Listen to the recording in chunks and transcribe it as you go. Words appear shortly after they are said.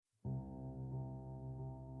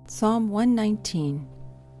Psalm 119.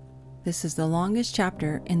 This is the longest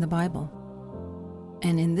chapter in the Bible.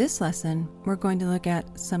 And in this lesson, we're going to look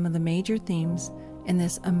at some of the major themes in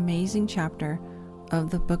this amazing chapter of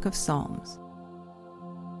the book of Psalms.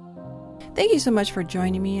 Thank you so much for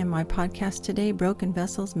joining me in my podcast today, Broken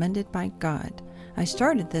Vessels Mended by God. I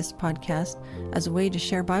started this podcast as a way to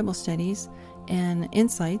share Bible studies and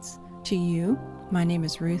insights to you. My name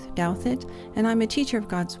is Ruth Douthit, and I'm a teacher of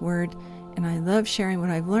God's Word, and I love sharing what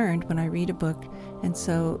I've learned when I read a book, and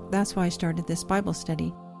so that's why I started this Bible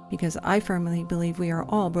study, because I firmly believe we are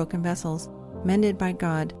all broken vessels, mended by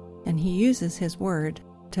God, and He uses His Word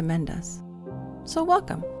to mend us. So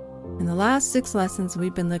welcome. In the last 6 lessons,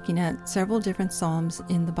 we've been looking at several different Psalms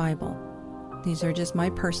in the Bible. These are just my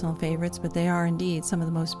personal favorites, but they are indeed some of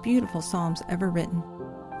the most beautiful Psalms ever written.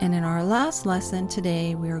 And in our last lesson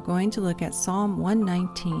today, we are going to look at Psalm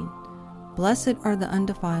 119. Blessed are the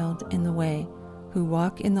undefiled in the way, who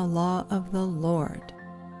walk in the law of the Lord.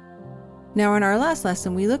 Now, in our last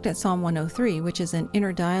lesson, we looked at Psalm 103, which is an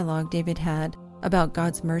inner dialogue David had about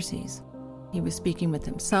God's mercies. He was speaking with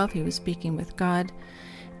himself, he was speaking with God,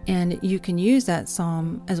 and you can use that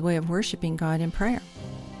psalm as a way of worshiping God in prayer.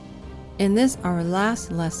 In this, our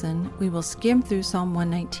last lesson, we will skim through Psalm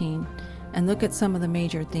 119 and look at some of the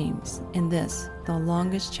major themes in this, the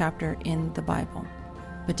longest chapter in the Bible.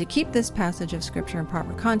 But to keep this passage of Scripture in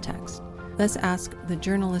proper context, let's ask the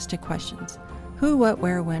journalistic questions. Who, what,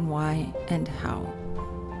 where, when, why, and how?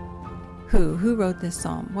 Who wrote this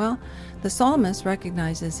psalm? Well, the psalmist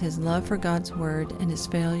recognizes his love for God's Word and his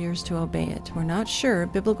failures to obey it. We're not sure,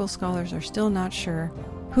 biblical scholars are still not sure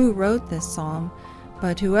who wrote this psalm,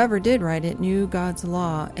 but whoever did write it knew God's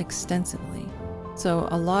law extensively. So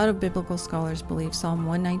a lot of biblical scholars believe Psalm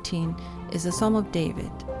 119 is a psalm of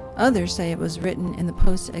David. Others say it was written in the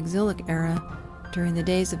post-exilic era during the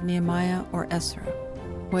days of Nehemiah or Ezra.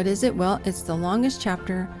 What is it? Well, it's the longest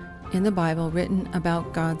chapter in the Bible written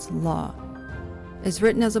about God's law. It's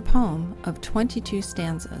written as a poem of 22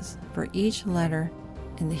 stanzas for each letter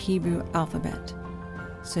in the Hebrew alphabet.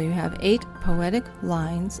 So you have 8 poetic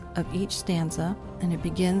lines of each stanza, and it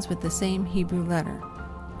begins with the same Hebrew letter.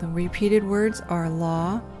 The repeated words are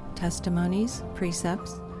law, testimonies,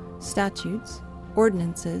 precepts, statutes,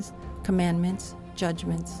 ordinances, commandments,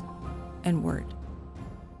 judgments, and word.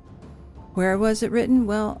 Where was it written?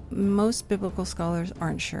 Well, most biblical scholars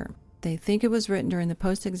aren't sure. They think it was written during the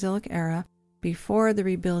post-exilic era before the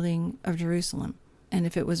rebuilding of Jerusalem. And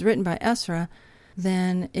if it was written by Ezra,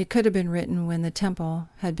 then it could have been written when the temple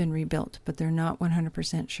had been rebuilt, but they're not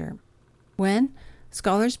 100% sure. When?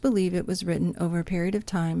 Scholars believe it was written over a period of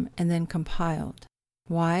time and then compiled.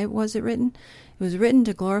 Why was it written? It was written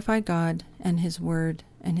to glorify God and His Word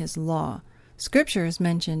and His law. Scripture is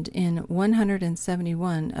mentioned in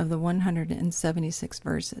 171 of the 176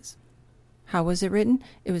 verses. How was it written?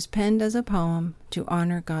 It was penned as a poem to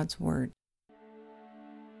honor God's Word.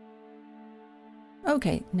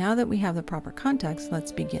 Okay, now that we have the proper context,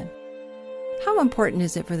 let's begin. How important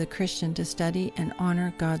is it for the Christian to study and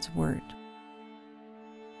honor God's Word?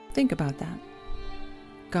 Think about that.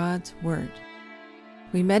 God's Word.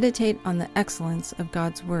 We meditate on the excellence of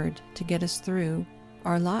God's Word to get us through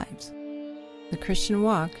our lives. The Christian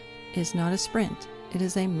walk is not a sprint, it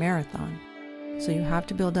is a marathon, so you have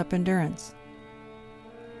to build up endurance.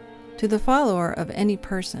 To the follower of any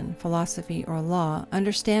person, philosophy, or law,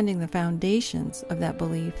 understanding the foundations of that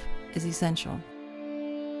belief is essential.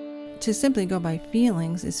 To simply go by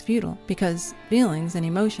feelings is futile, because feelings and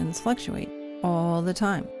emotions fluctuate all the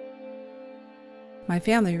time. My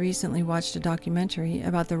family recently watched a documentary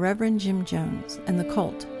about the Reverend Jim Jones and the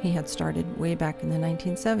cult he had started way back in the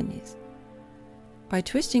 1970s. By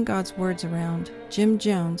twisting God's words around, Jim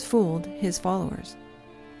Jones fooled his followers.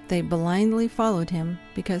 They blindly followed him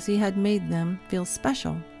because he had made them feel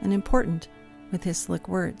special and important with his slick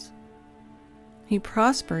words. He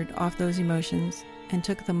prospered off those emotions and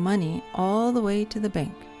took the money all the way to the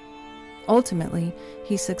bank. Ultimately,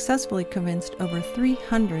 he successfully convinced over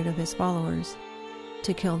 300 of his followers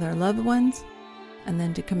to kill their loved ones and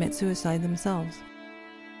then to commit suicide themselves.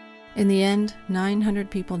 In the end, 900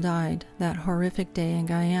 people died that horrific day in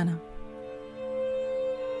Guyana.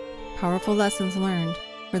 Powerful lessons learned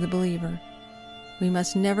for the believer. We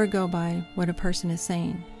must never go by what a person is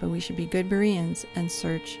saying, but we should be good Bereans and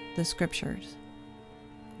search the Scriptures.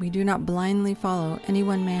 We do not blindly follow any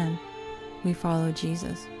one man, we follow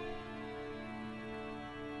Jesus.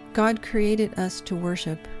 God created us to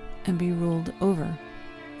worship and be ruled over.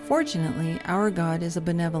 Fortunately, our God is a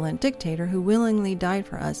benevolent dictator who willingly died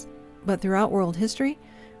for us, but throughout world history,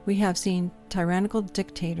 we have seen tyrannical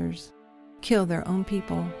dictators kill their own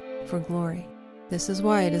people for glory. This is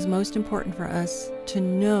why it is most important for us to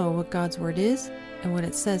know what God's Word is and what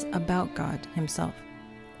it says about God Himself.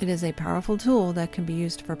 It is a powerful tool that can be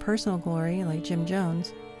used for personal glory, like Jim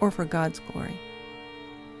Jones, or for God's glory.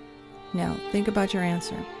 Now, think about your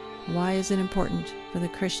answer. Why is it important for the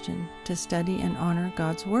Christian to study and honor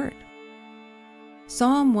God's Word?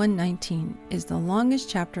 Psalm 119 is the longest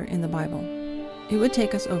chapter in the Bible. It would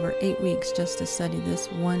take us over 8 weeks just to study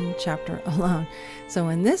this one chapter alone. So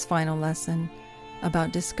in this final lesson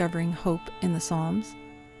about discovering hope in the Psalms,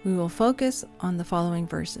 we will focus on the following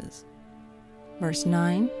verses. Verse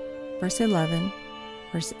 9, verse 11,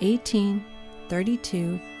 verse 18,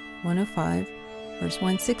 32, 105, verse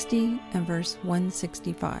 160, and verse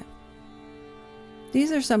 165.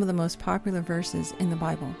 These are some of the most popular verses in the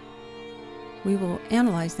Bible. We will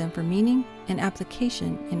analyze them for meaning and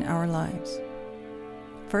application in our lives.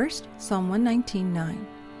 First, Psalm 119:9.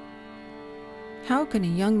 How can a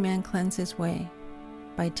young man cleanse his way?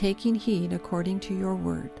 By taking heed according to your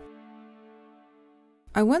word.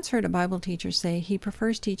 I once heard a Bible teacher say he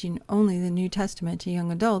prefers teaching only the New Testament to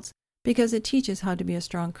young adults because it teaches how to be a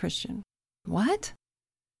strong Christian. What?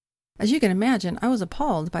 As you can imagine, I was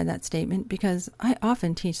appalled by that statement because I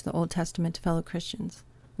often teach the Old Testament to fellow Christians.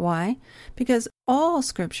 Why? Because all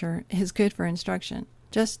Scripture is good for instruction.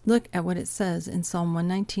 Just look at what it says in Psalm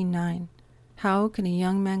 119:9. How can a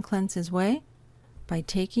young man cleanse his way? By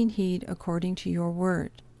taking heed according to your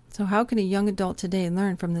word. So how can a young adult today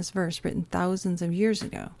learn from this verse written thousands of years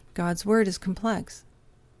ago? God's word is complex.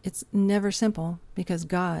 It's never simple because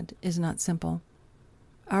God is not simple.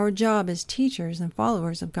 Our job as teachers and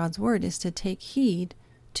followers of God's word is to take heed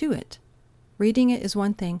to it. Reading it is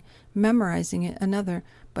one thing, memorizing it another,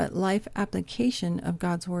 but life application of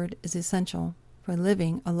God's word is essential for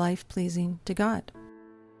living a life pleasing to God.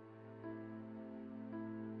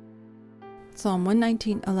 Psalm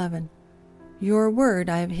 119:11. Your word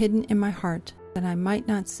I have hidden in my heart, that I might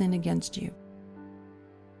not sin against you.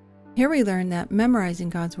 Here we learn that memorizing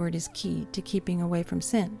God's word is key to keeping away from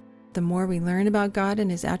sin. The more we learn about God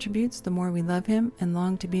and His attributes, the more we love Him and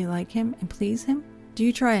long to be like Him and please Him. Do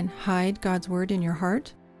you try and hide God's word in your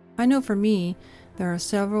heart? I know for me, there are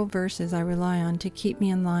several verses I rely on to keep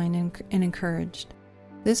me in line and encouraged.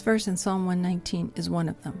 This verse in Psalm 119 is one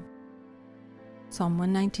of them. Psalm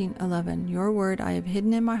 119:11. Your word I have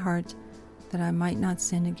hidden in my heart, that I might not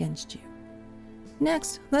sin against you.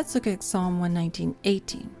 Next, let's look at Psalm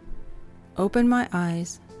 119:18. Open my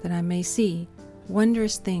eyes, that I may see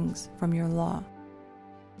wondrous things from your law.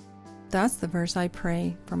 That's the verse I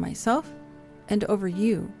pray for myself and over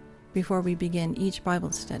you before we begin each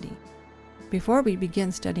Bible study. Before we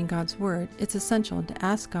begin studying God's Word, it's essential to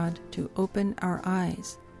ask God to open our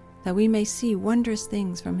eyes, that we may see wondrous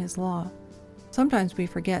things from His law. Sometimes we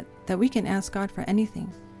forget that we can ask God for anything,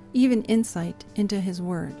 even insight into His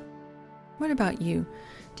Word. What about you?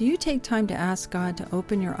 Do you take time to ask God to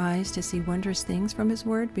open your eyes to see wondrous things from His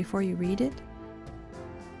Word before you read it?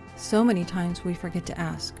 So many times we forget to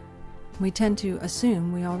ask. We tend to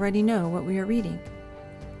assume we already know what we are reading.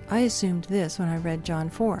 I assumed this when I read John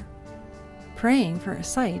 4. Praying for a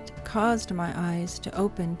sight caused my eyes to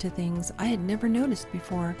open to things I had never noticed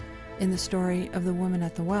before in the story of the woman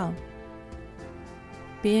at the well.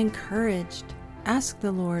 Be encouraged. Ask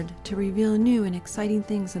the Lord to reveal new and exciting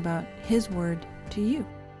things about His Word to you.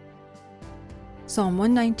 Psalm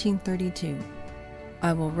 119:32.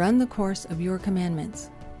 I will run the course of your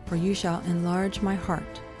commandments, for you shall enlarge my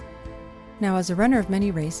heart. Now, as a runner of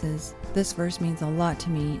many races, this verse means a lot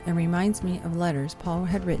to me and reminds me of letters Paul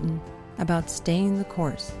had written about staying the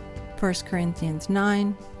course. 1 Corinthians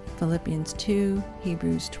 9, Philippians 2,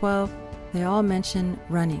 Hebrews 12, they all mention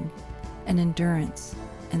running and endurance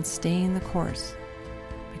and staying the course.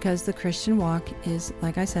 Because the Christian walk is,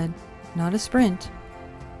 like I said, not a sprint,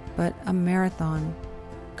 but a marathon.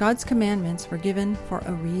 God's commandments were given for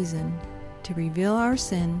a reason, to reveal our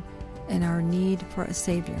sin and our need for a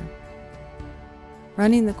Savior.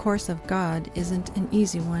 Running the course of God isn't an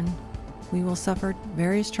easy one. We will suffer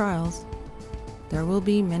various trials. There will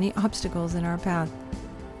be many obstacles in our path,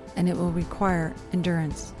 and it will require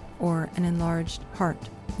endurance or an enlarged heart.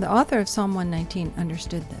 The author of Psalm 119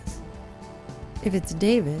 understood this. If it's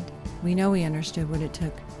David, we know he understood what it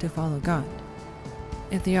took to follow God.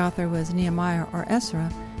 If the author was Nehemiah or Ezra,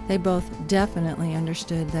 they both definitely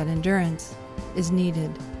understood that endurance is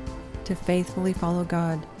needed to faithfully follow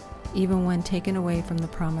God, even when taken away from the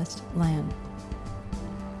promised land.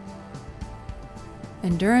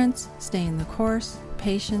 Endurance, staying the course,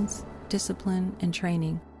 patience, discipline, and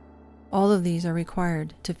training. All of these are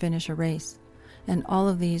required to finish a race, and all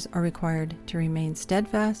of these are required to remain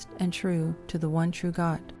steadfast and true to the one true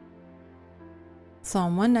God.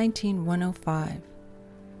 Psalm 119, 105.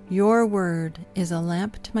 Your word is a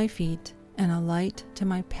lamp to my feet and a light to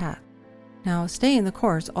my path. Now, staying the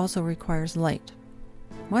course also requires light.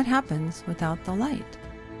 What happens without the light?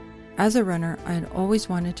 As a runner, I had always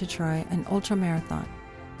wanted to try an ultra marathon.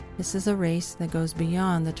 This is a race that goes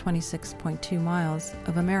beyond the 26.2 miles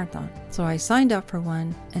of a marathon. So I signed up for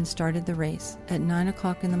one and started the race at 9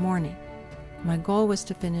 o'clock in the morning. My goal was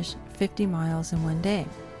to finish 50 miles in one day.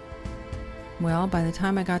 Well, by the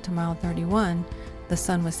time I got to mile 31, the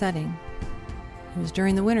sun was setting. It was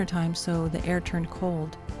during the wintertime, so the air turned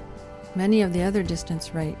cold. Many of the other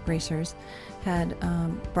distance racers had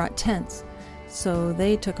brought tents, so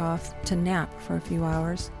they took off to nap for a few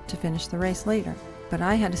hours to finish the race later. But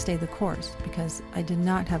I had to stay the course because I did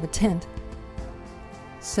not have a tent.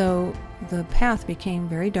 So the path became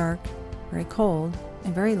very dark, very cold,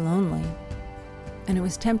 and very lonely, and it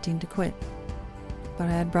was tempting to quit. But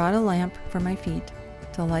I had brought a lamp for my feet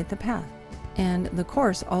to light the path, and the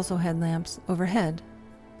course also had lamps overhead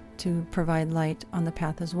to provide light on the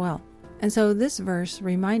path as well. And so this verse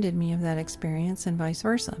reminded me of that experience and vice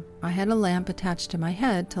versa. I had a lamp attached to my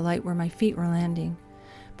head to light where my feet were landing,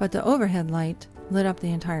 but the overhead light lit up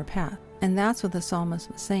the entire path. And that's what the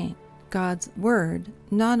psalmist was saying. God's word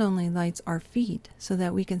not only lights our feet so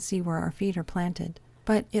that we can see where our feet are planted,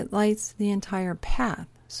 but it lights the entire path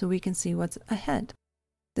so we can see what's ahead.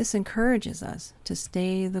 This encourages us to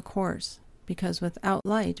stay the course, because without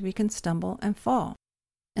light we can stumble and fall.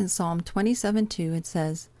 In Psalm 27:2 it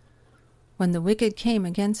says, "When the wicked came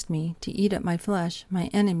against me to eat up my flesh, my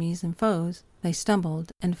enemies and foes, they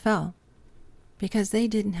stumbled and fell," because they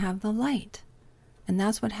didn't have the light. And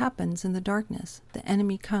that's what happens in the darkness. The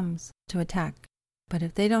enemy comes to attack. But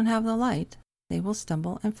if they don't have the light, they will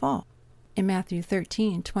stumble and fall. In Matthew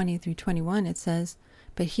 13:20-21 it says,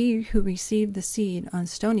 "But he who received the seed on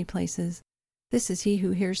stony places, this is he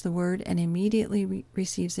who hears the word and immediately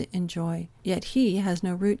receives it in joy. Yet he has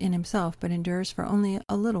no root in himself, but endures for only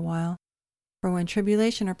a little while. For when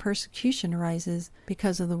tribulation or persecution arises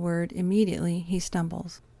because of the word, immediately he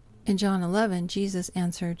stumbles." In John 11, Jesus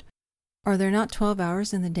answered, "Are there not 12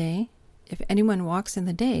 hours in the day? If anyone walks in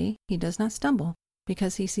the day, he does not stumble,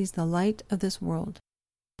 because he sees the light of this world.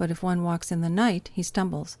 But if one walks in the night, he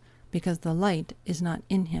stumbles, because the light is not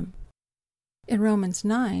in him." In Romans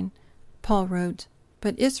 9, Paul wrote,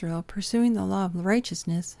 "But Israel, pursuing the law of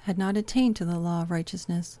righteousness, had not attained to the law of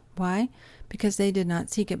righteousness. Why? Because they did not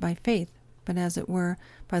seek it by faith, but as it were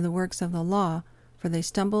by the works of the law, for they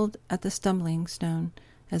stumbled at the stumbling stone.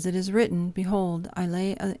 As it is written, Behold, I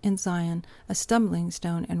lay in Zion a stumbling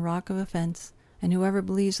stone and rock of offense, and whoever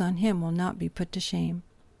believes on him will not be put to shame."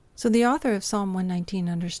 So the author of Psalm 119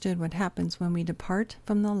 understood what happens when we depart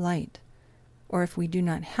from the light, or if we do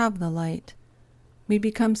not have the light. We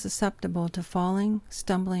become susceptible to falling,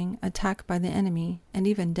 stumbling, attack by the enemy, and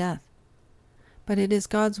even death. But it is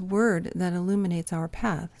God's word that illuminates our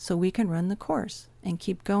path so we can run the course and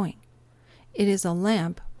keep going. It is a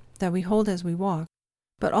lamp that we hold as we walk,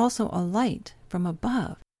 but also a light from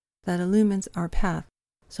above that illumines our path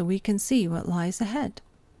so we can see what lies ahead.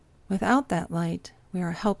 Without that light, we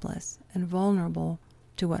are helpless and vulnerable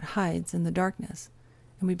to what hides in the darkness,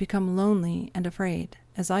 and we become lonely and afraid,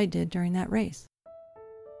 as I did during that race.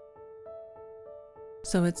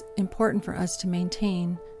 So it's important for us to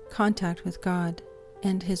maintain contact with God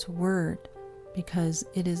and His Word, because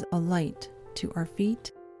it is a light to our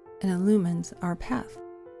feet and illumines our path.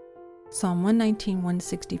 Psalm 119,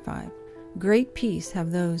 165. Great peace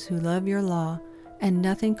have those who love your law, and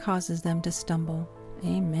nothing causes them to stumble.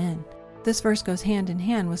 Amen. This verse goes hand in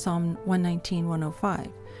hand with Psalm 119, 105.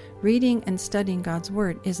 Reading and studying God's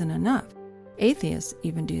Word isn't enough. Atheists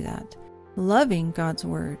even do that. Loving God's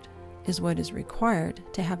Word is what is required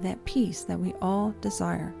to have that peace that we all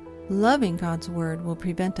desire. Loving God's Word will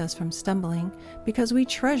prevent us from stumbling because we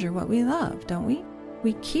treasure what we love, don't we?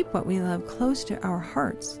 We keep what we love close to our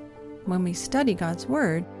hearts. When we study God's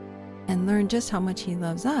Word and learn just how much He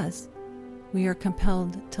loves us, we are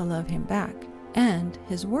compelled to love Him back and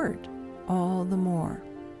His Word all the more.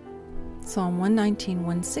 Psalm 119,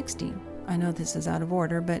 160. I know this is out of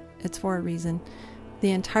order, but it's for a reason.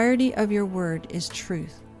 "The entirety of your word is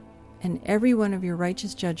truth, and every one of your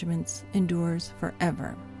righteous judgments endures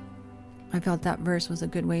forever." I felt that verse was a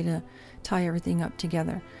good way to tie everything up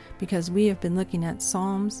together, because we have been looking at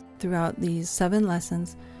Psalms throughout these 7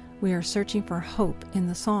 lessons. We are searching for hope in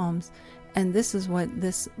the Psalms, and this is what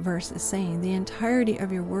this verse is saying. The entirety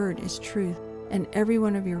of your word is truth, and every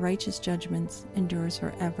one of your righteous judgments endures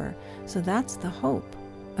forever. So that's the hope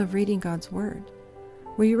of reading God's Word.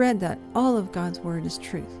 We read that all of God's Word is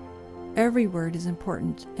truth. Every word is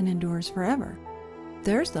important and endures forever.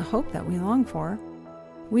 There's the hope that we long for.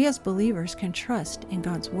 We as believers can trust in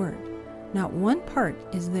God's Word. Not one part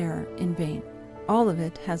is there in vain. All of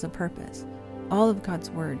it has a purpose. All of God's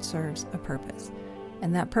Word serves a purpose.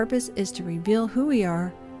 And that purpose is to reveal who we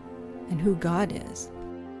are and who God is.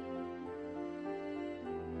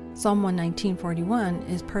 Psalm 119:41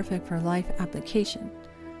 is perfect for life application.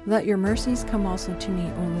 Let your mercies come also to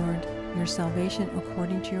me, O Lord, your salvation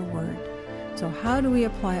according to your word. So how do we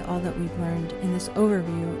apply all that we've learned in this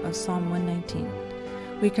overview of Psalm 119?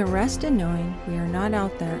 We can rest in knowing we are not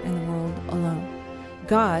out there in the world alone.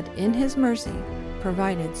 God, in His mercy,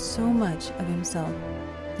 provided so much of Himself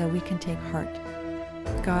that we can take heart.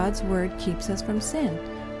 God's Word keeps us from sin.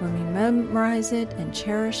 When we memorize it and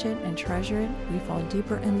cherish it and treasure it, we fall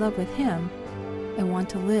deeper in love with Him and want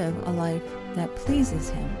to live a life that pleases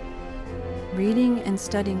Him. Reading and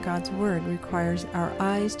studying God's Word requires our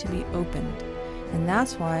eyes to be opened, and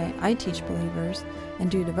that's why I teach believers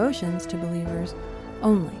and do devotions to believers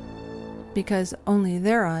only, because only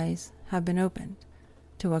their eyes have been opened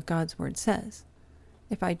to what God's Word says.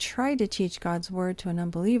 If I try to teach God's Word to an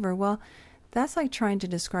unbeliever, well, that's like trying to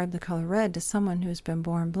describe the color red to someone who's been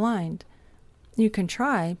born blind. You can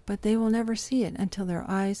try, but they will never see it until their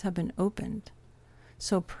eyes have been opened.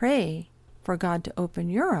 So pray for God to open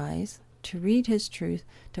your eyes, to read His truth,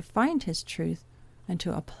 to find His truth, and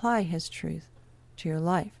to apply His truth to your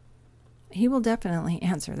life. He will definitely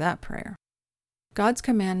answer that prayer. God's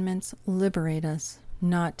commandments liberate us,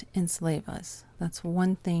 not enslave us. That's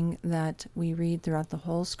one thing that we read throughout the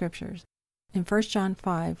whole scriptures. In 1 John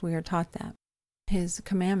 5, we are taught that His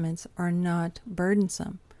commandments are not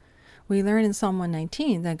burdensome. We learn in Psalm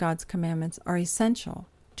 119 that God's commandments are essential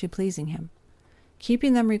to pleasing Him.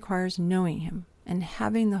 Keeping them requires knowing Him and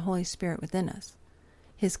having the Holy Spirit within us.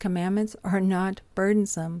 His commandments are not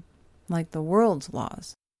burdensome like the world's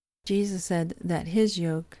laws. Jesus said that His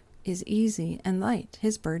yoke is easy and light.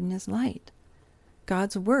 His burden is light.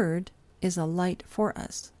 God's Word is a light for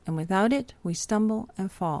us, and without it we stumble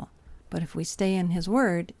and fall. But if we stay in His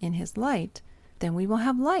Word, in His light, then we will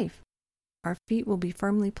have life. Our feet will be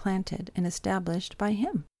firmly planted and established by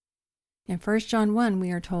Him. In 1 John 1,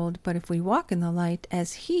 we are told, "But if we walk in the light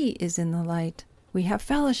as He is in the light, we have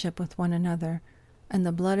fellowship with one another, and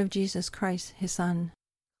the blood of Jesus Christ, His Son,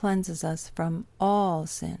 cleanses us from all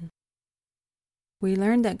sin." We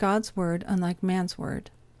learn that God's Word, unlike man's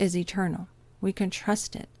word, is eternal. We can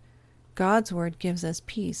trust it. God's Word gives us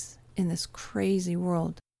peace in this crazy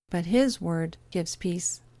world, but His Word gives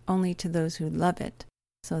peace only to those who love it.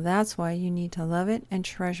 So that's why you need to love it and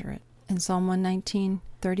treasure it. In Psalm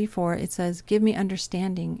 119:34, it says, "Give me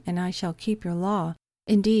understanding, and I shall keep your law.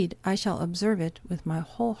 Indeed, I shall observe it with my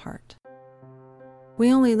whole heart."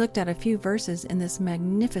 We only looked at a few verses in this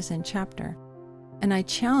magnificent chapter, and I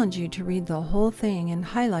challenge you to read the whole thing and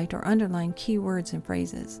highlight or underline key words and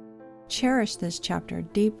phrases. Cherish this chapter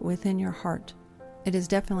deep within your heart. It is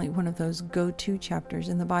definitely one of those go-to chapters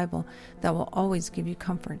in the Bible that will always give you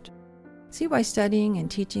comfort. See why studying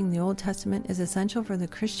and teaching the Old Testament is essential for the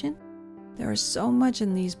Christian? There is so much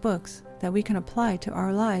in these books that we can apply to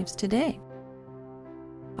our lives today.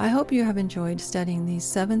 I hope you have enjoyed studying these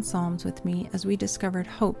 7 Psalms with me as we discovered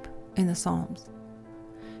hope in the Psalms.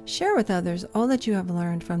 Share with others all that you have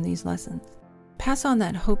learned from these lessons. Pass on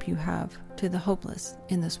that hope you have to the hopeless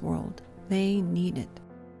in this world. They need it.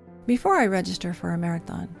 Before I register for a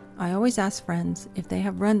marathon, I always ask friends if they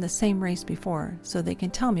have run the same race before so they can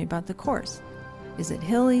tell me about the course. Is it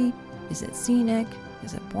hilly? Is it scenic?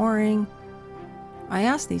 Is it boring? I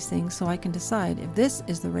ask these things so I can decide if this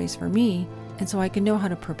is the race for me and so I can know how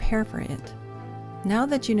to prepare for it. Now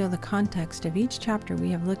that you know the context of each chapter we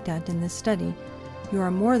have looked at in this study, you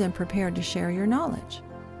are more than prepared to share your knowledge.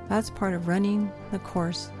 That's part of running the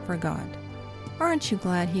course for God. Aren't you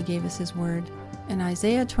glad He gave us His Word? In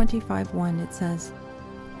Isaiah 25:1 it says,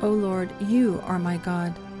 "O Lord, you are my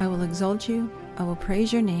God. I will exalt you. I will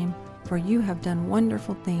praise your name, for you have done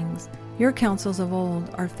wonderful things. Your counsels of old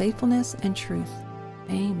are faithfulness and truth."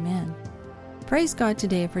 Amen. Praise God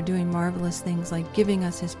today for doing marvelous things like giving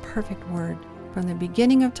us His perfect Word. From the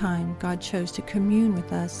beginning of time, God chose to commune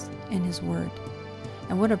with us in His Word.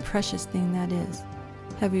 And what a precious thing that is.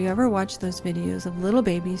 Have you ever watched those videos of little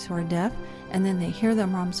babies who are deaf and then they hear their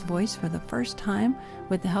mom's voice for the first time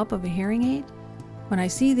with the help of a hearing aid? When I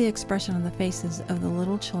see the expression on the faces of the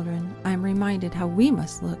little children, I am reminded how we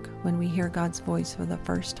must look when we hear God's voice for the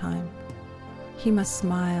first time. He must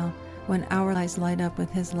smile when our eyes light up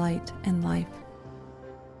with His light and life.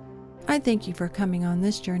 I thank you for coming on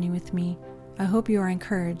this journey with me. I hope you are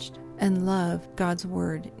encouraged and love God's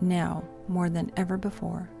Word now more than ever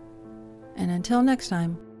before. And until next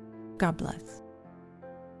time, God bless.